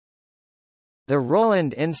The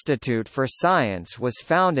Rowland Institute for Science was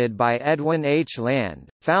founded by Edwin H. Land,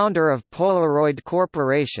 founder of Polaroid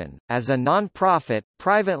Corporation, as a non-profit,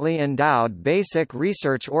 privately endowed basic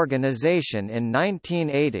research organization in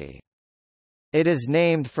 1980. It is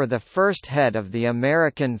named for the first head of the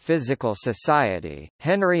American Physical Society,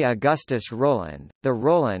 Henry Augustus Rowland. The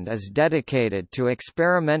Rowland is dedicated to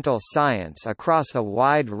experimental science across a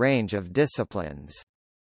wide range of disciplines.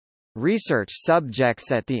 Research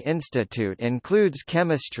subjects at the institute includes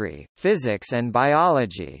chemistry, physics and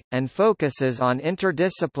biology, and focuses on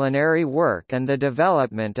interdisciplinary work and the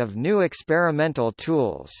development of new experimental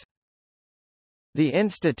tools. The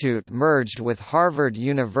institute merged with Harvard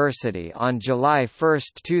University on July 1,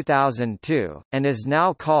 2002, and is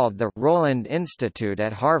now called the Rowland Institute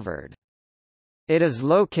at Harvard. It is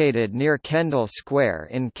located near Kendall Square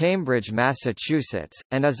in Cambridge, Massachusetts,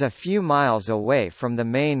 and is a few miles away from the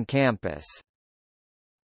main campus.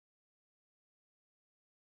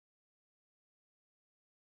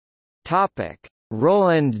 Topic: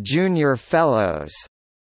 Rowland Junior Fellows.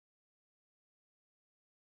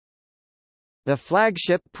 The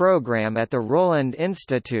flagship program at the Rowland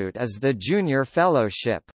Institute is the Junior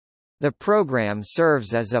Fellowship. The program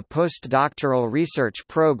serves as a postdoctoral research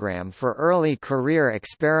program for early career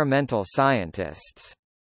experimental scientists.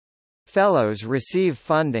 Fellows receive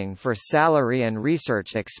funding for salary and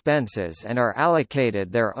research expenses and are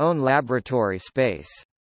allocated their own laboratory space.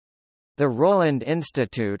 The Rowland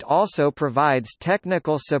Institute also provides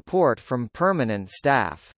technical support from permanent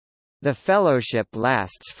staff. The fellowship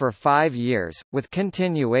lasts for 5 years, with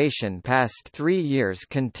continuation past 3 years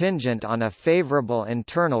contingent on a favorable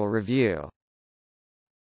internal review.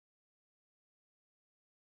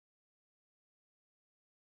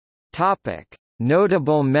 Topic: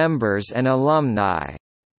 Notable members and alumni.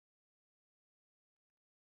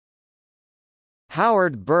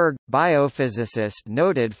 Howard Berg, biophysicist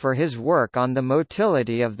noted for his work on the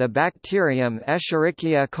motility of the bacterium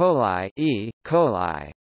Escherichia coli E. coli.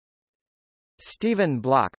 Stephen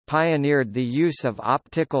Bloch, pioneered the use of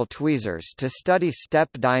optical tweezers to study step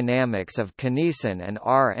dynamics of kinesin and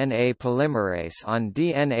RNA polymerase on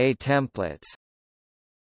DNA templates.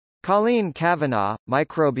 Colleen Kavanagh,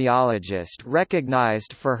 microbiologist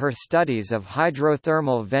recognized for her studies of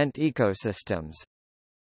hydrothermal vent ecosystems.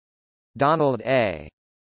 Donald A.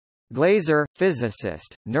 Glaser,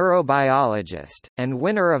 physicist, neurobiologist, and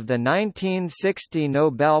winner of the 1960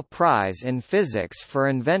 Nobel Prize in Physics for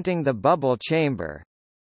inventing the bubble chamber.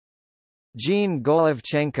 Gene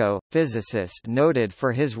Golovchenko, physicist noted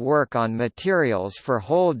for his work on materials for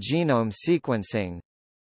whole genome sequencing.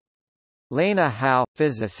 Lena Howe,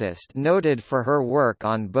 physicist noted for her work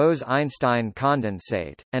on Bose–Einstein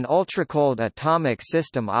condensate, and ultracold atomic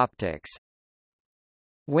system optics.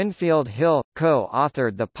 Winfield Hill,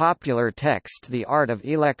 co-authored the popular text The Art of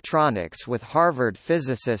Electronics with Harvard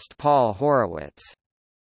physicist Paul Horowitz.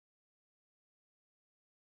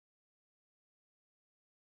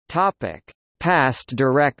 Topic: Past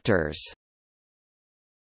directors.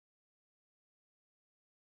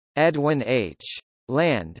 Edwin H.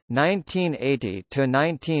 Land, 1980 to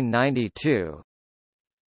 1992.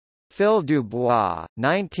 Phil Dubois,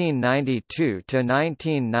 1992 to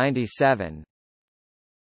 1997.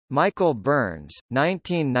 Michael Burns,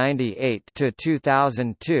 1998 to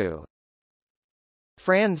 2002.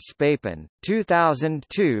 Franz Spapen,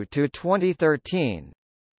 2002 to 2013.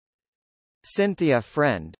 Cynthia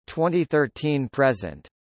Friend, 2013 present.